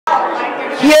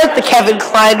here at the Kevin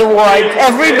Kline Awards,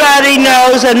 everybody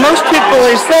knows, and most people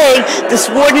are saying, this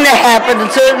wouldn't have happened, and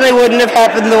certainly wouldn't have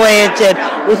happened the way it did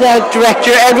without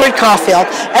director Edward Coffield,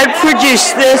 and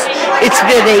produced this. It's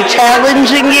been a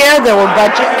challenging year. There were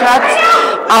budget cuts.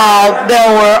 There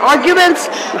were arguments.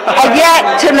 And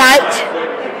yet, tonight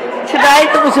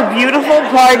it was a beautiful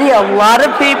party. A lot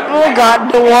of people got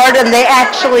an award, and they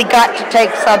actually got to take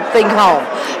something home.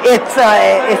 It's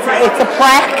a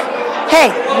plaque. Hey,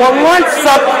 one wants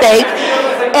something.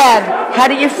 And how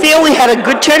do you feel? We had a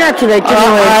good turnout tonight,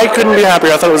 didn't we? I couldn't be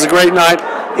happier. I thought it was a great night.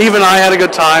 Even I had a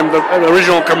good time, the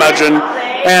original curmudgeon.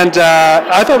 And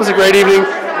I thought it was a great evening.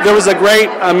 There was a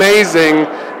great, amazing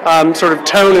sort of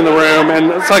tone in the room,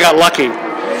 and so I got lucky.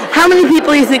 How many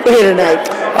people do you think were here tonight?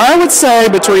 I would say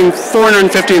between 450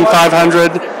 and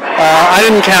 500. I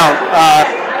didn't count.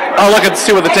 I'll look and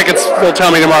see what the tickets will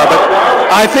tell me tomorrow, but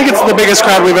I think it's the biggest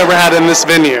crowd we've ever had in this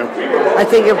venue. I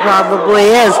think it probably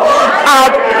is.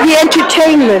 The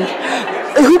entertainment,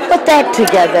 who put that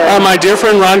together? My dear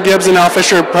friend Ron Gibbs and Al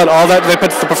Fisher put all that. They put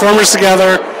the performers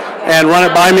together and run it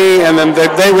by me, and then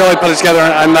they really put it together,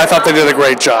 and I thought they did a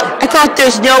great job. I thought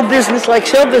There's No Business Like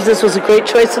Show Business was a great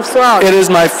choice of song. It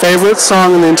is my favorite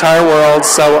song in the entire world,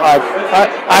 so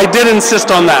I did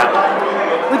insist on that.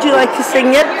 Would you like to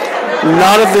sing it?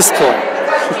 Not at this point.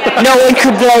 No one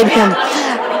could blame him.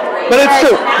 But it's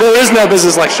true. There is no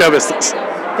business like show business.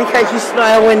 Because you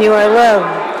smile when you are loved.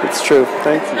 It's true.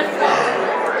 Thank you.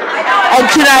 And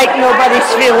tonight, nobody's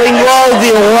feeling low.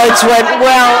 The awards went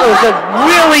well. It was a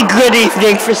really good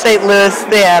evening for St. Louis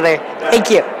Theater.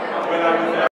 Thank you.